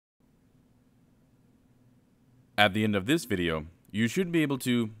At the end of this video, you should be able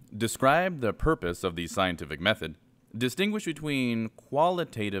to describe the purpose of the scientific method, distinguish between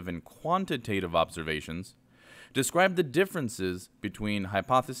qualitative and quantitative observations, describe the differences between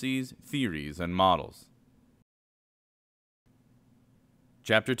hypotheses, theories, and models.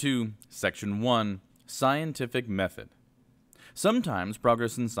 Chapter 2, Section 1, Scientific Method. Sometimes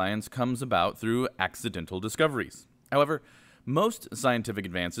progress in science comes about through accidental discoveries. However, most scientific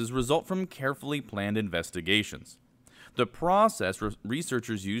advances result from carefully planned investigations. The process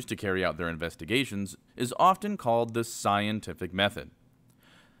researchers use to carry out their investigations is often called the scientific method.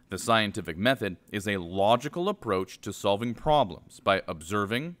 The scientific method is a logical approach to solving problems by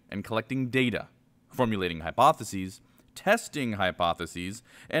observing and collecting data, formulating hypotheses, testing hypotheses,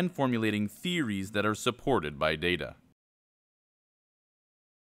 and formulating theories that are supported by data.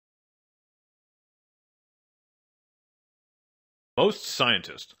 Most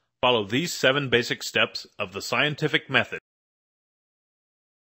scientists follow these 7 basic steps of the scientific method.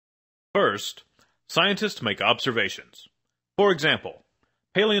 First, scientists make observations. For example,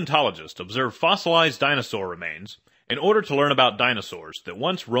 paleontologists observe fossilized dinosaur remains in order to learn about dinosaurs that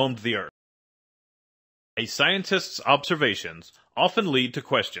once roamed the earth. A scientist's observations often lead to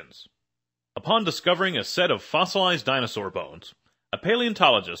questions. Upon discovering a set of fossilized dinosaur bones, a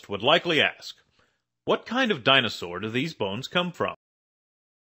paleontologist would likely ask, "What kind of dinosaur do these bones come from?"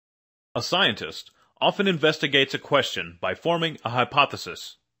 A scientist often investigates a question by forming a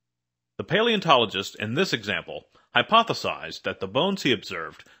hypothesis. The paleontologist in this example hypothesized that the bones he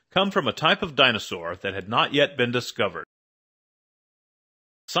observed come from a type of dinosaur that had not yet been discovered.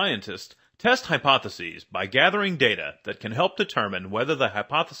 Scientists test hypotheses by gathering data that can help determine whether the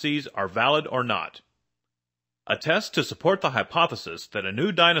hypotheses are valid or not. A test to support the hypothesis that a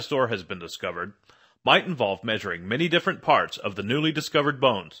new dinosaur has been discovered might involve measuring many different parts of the newly discovered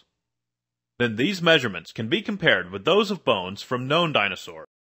bones. Then these measurements can be compared with those of bones from known dinosaurs.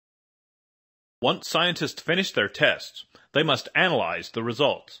 Once scientists finish their tests, they must analyze the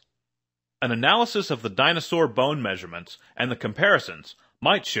results. An analysis of the dinosaur bone measurements and the comparisons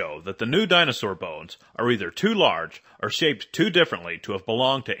might show that the new dinosaur bones are either too large or shaped too differently to have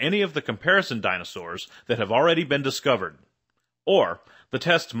belonged to any of the comparison dinosaurs that have already been discovered. Or, the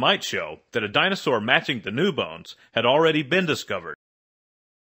test might show that a dinosaur matching the new bones had already been discovered.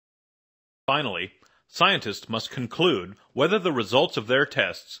 Finally, scientists must conclude whether the results of their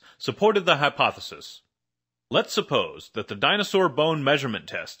tests supported the hypothesis. Let's suppose that the dinosaur bone measurement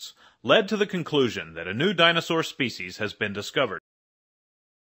tests led to the conclusion that a new dinosaur species has been discovered.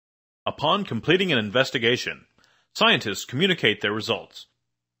 Upon completing an investigation, scientists communicate their results.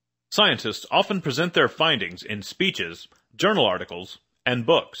 Scientists often present their findings in speeches, journal articles, and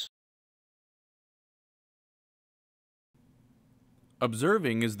books.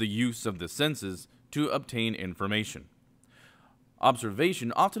 Observing is the use of the senses to obtain information.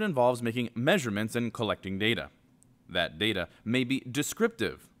 Observation often involves making measurements and collecting data. That data may be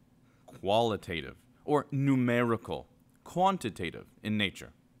descriptive, qualitative, or numerical, quantitative in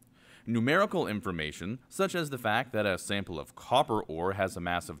nature. Numerical information, such as the fact that a sample of copper ore has a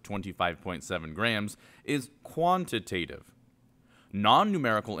mass of 25.7 grams, is quantitative.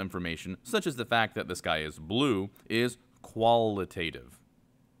 Non-numerical information, such as the fact that the sky is blue, is qualitative.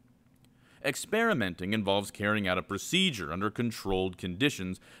 Experimenting involves carrying out a procedure under controlled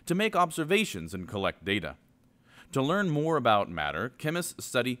conditions to make observations and collect data. To learn more about matter, chemists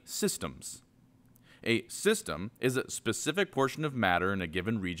study systems. A system is a specific portion of matter in a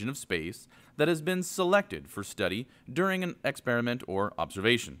given region of space that has been selected for study during an experiment or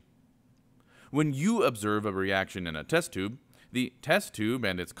observation. When you observe a reaction in a test tube, the test tube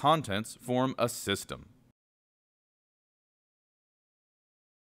and its contents form a system.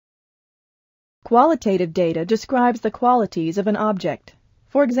 Qualitative data describes the qualities of an object.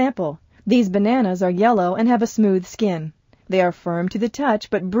 For example, these bananas are yellow and have a smooth skin. They are firm to the touch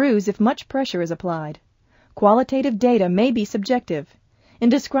but bruise if much pressure is applied. Qualitative data may be subjective. In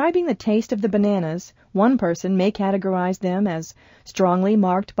describing the taste of the bananas, one person may categorize them as strongly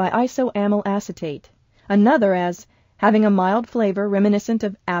marked by isoamyl acetate, another as having a mild flavor reminiscent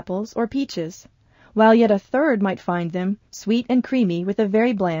of apples or peaches, while yet a third might find them sweet and creamy with a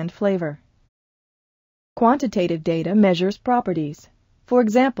very bland flavor. Quantitative data measures properties. For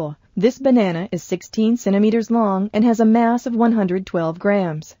example, this banana is 16 centimeters long and has a mass of 112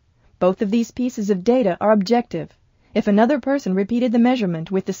 grams. Both of these pieces of data are objective. If another person repeated the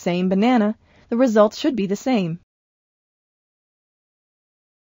measurement with the same banana, the results should be the same.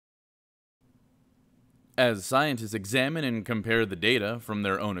 As scientists examine and compare the data from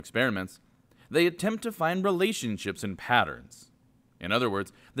their own experiments, they attempt to find relationships and patterns. In other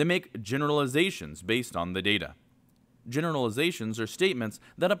words, they make generalizations based on the data. Generalizations are statements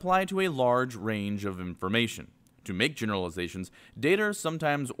that apply to a large range of information. To make generalizations, data are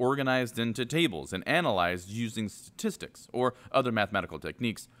sometimes organized into tables and analyzed using statistics or other mathematical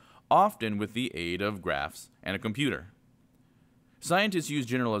techniques, often with the aid of graphs and a computer. Scientists use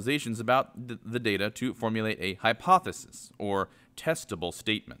generalizations about the data to formulate a hypothesis or testable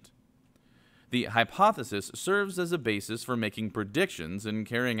statement. The hypothesis serves as a basis for making predictions and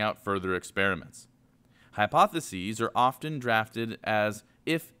carrying out further experiments. Hypotheses are often drafted as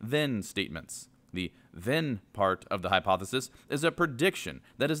if-then statements. The then part of the hypothesis is a prediction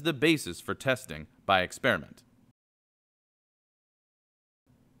that is the basis for testing by experiment.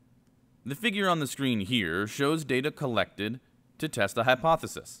 The figure on the screen here shows data collected to test a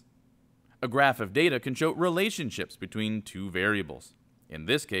hypothesis. A graph of data can show relationships between two variables. In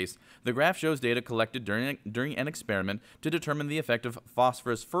this case, the graph shows data collected during an experiment to determine the effect of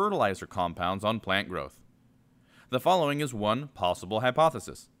phosphorus fertilizer compounds on plant growth. The following is one possible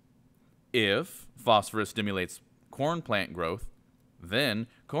hypothesis. If phosphorus stimulates corn plant growth, then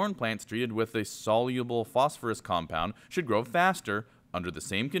corn plants treated with a soluble phosphorus compound should grow faster under the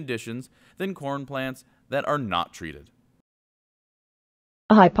same conditions than corn plants that are not treated.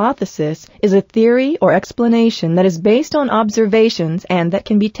 A hypothesis is a theory or explanation that is based on observations and that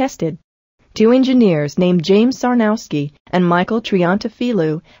can be tested. Two engineers named James Sarnowski and Michael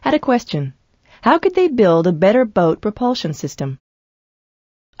Triantafilou had a question. How could they build a better boat propulsion system?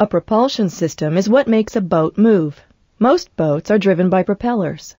 A propulsion system is what makes a boat move. Most boats are driven by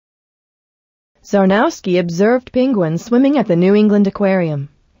propellers. Sarnowski observed penguins swimming at the New England Aquarium.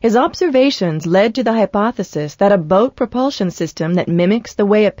 His observations led to the hypothesis that a boat propulsion system that mimics the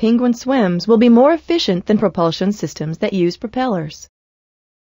way a penguin swims will be more efficient than propulsion systems that use propellers.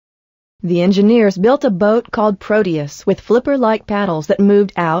 The engineers built a boat called Proteus with flipper-like paddles that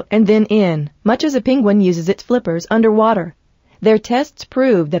moved out and then in, much as a penguin uses its flippers underwater. Their tests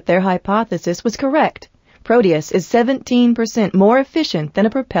proved that their hypothesis was correct. Proteus is 17% more efficient than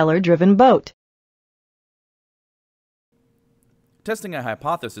a propeller-driven boat. Testing a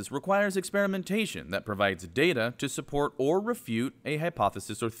hypothesis requires experimentation that provides data to support or refute a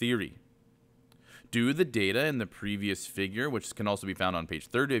hypothesis or theory. Do the data in the previous figure, which can also be found on page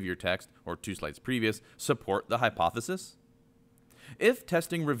 30 of your text or 2 slides previous, support the hypothesis? If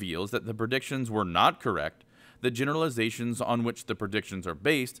testing reveals that the predictions were not correct, the generalizations on which the predictions are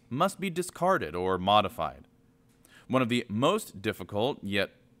based must be discarded or modified. One of the most difficult, yet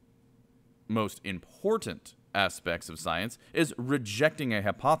most important aspects of science is rejecting a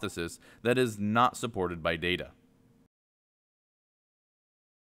hypothesis that is not supported by data.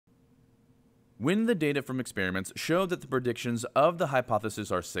 When the data from experiments show that the predictions of the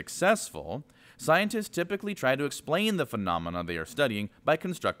hypothesis are successful, scientists typically try to explain the phenomena they are studying by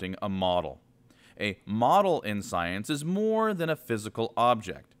constructing a model. A model in science is more than a physical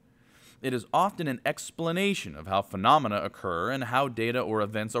object. It is often an explanation of how phenomena occur and how data or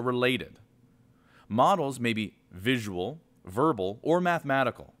events are related. Models may be visual, verbal, or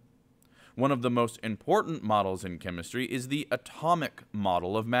mathematical. One of the most important models in chemistry is the atomic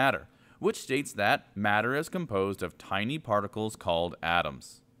model of matter, which states that matter is composed of tiny particles called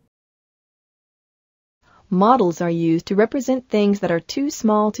atoms. Models are used to represent things that are too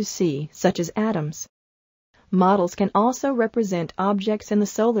small to see, such as atoms. Models can also represent objects in the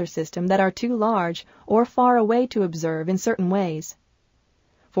solar system that are too large or far away to observe in certain ways.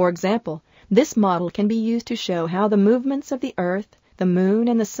 For example, this model can be used to show how the movements of the Earth, the Moon,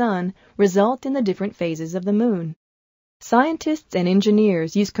 and the Sun result in the different phases of the Moon. Scientists and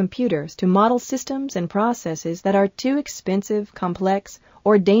engineers use computers to model systems and processes that are too expensive, complex,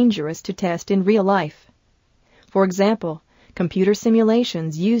 or dangerous to test in real life. For example, computer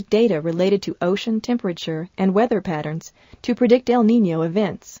simulations use data related to ocean temperature and weather patterns to predict El Niño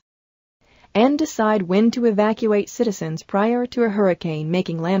events and decide when to evacuate citizens prior to a hurricane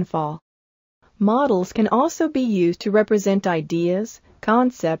making landfall. Models can also be used to represent ideas,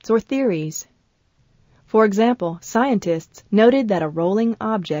 concepts, or theories. For example, scientists noted that a rolling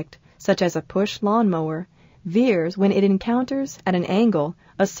object, such as a push lawnmower, veers when it encounters, at an angle,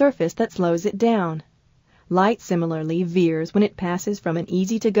 a surface that slows it down. Light similarly veers when it passes from an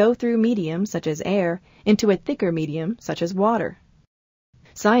easy-to-go-through medium, such as air, into a thicker medium, such as water.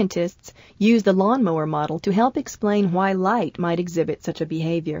 Scientists use the lawnmower model to help explain why light might exhibit such a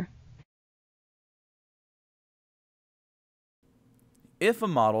behavior. If a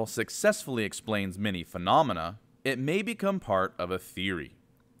model successfully explains many phenomena, it may become part of a theory.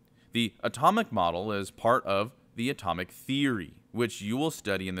 The atomic model is part of the atomic theory, which you will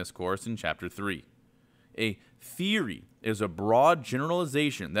study in this course in Chapter 3. A theory is a broad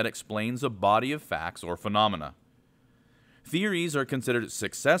generalization that explains a body of facts or phenomena. Theories are considered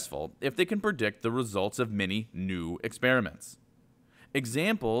successful if they can predict the results of many new experiments.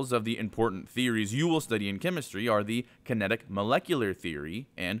 Examples of the important theories you will study in chemistry are the kinetic molecular theory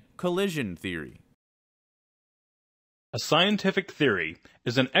and collision theory. A scientific theory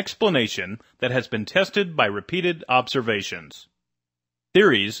is an explanation that has been tested by repeated observations.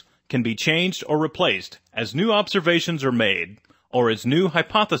 Theories can be changed or replaced as new observations are made or as new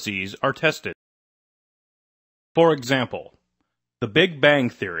hypotheses are tested. For example, the Big Bang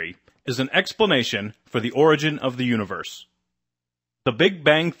theory is an explanation for the origin of the universe. The Big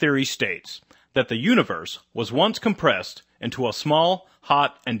Bang theory states that the universe was once compressed into a small,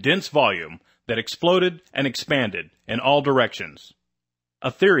 hot, and dense volume that exploded and expanded in all directions.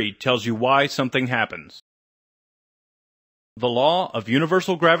 A theory tells you why something happens. The law of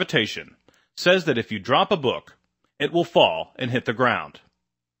universal gravitation says that if you drop a book, it will fall and hit the ground.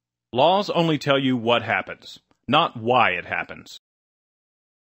 Laws only tell you what happens, not why it happens.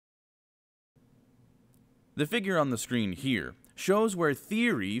 The figure on the screen here shows where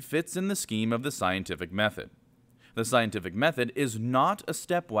theory fits in the scheme of the scientific method. The scientific method is not a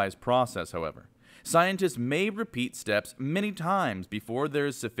stepwise process, however. Scientists may repeat steps many times before there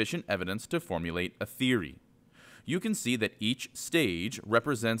is sufficient evidence to formulate a theory. You can see that each stage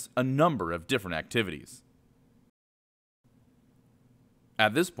represents a number of different activities.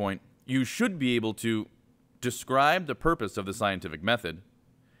 At this point, you should be able to describe the purpose of the scientific method,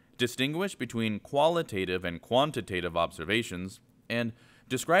 distinguish between qualitative and quantitative observations, and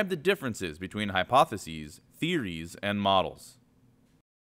describe the differences between hypotheses, theories, and models.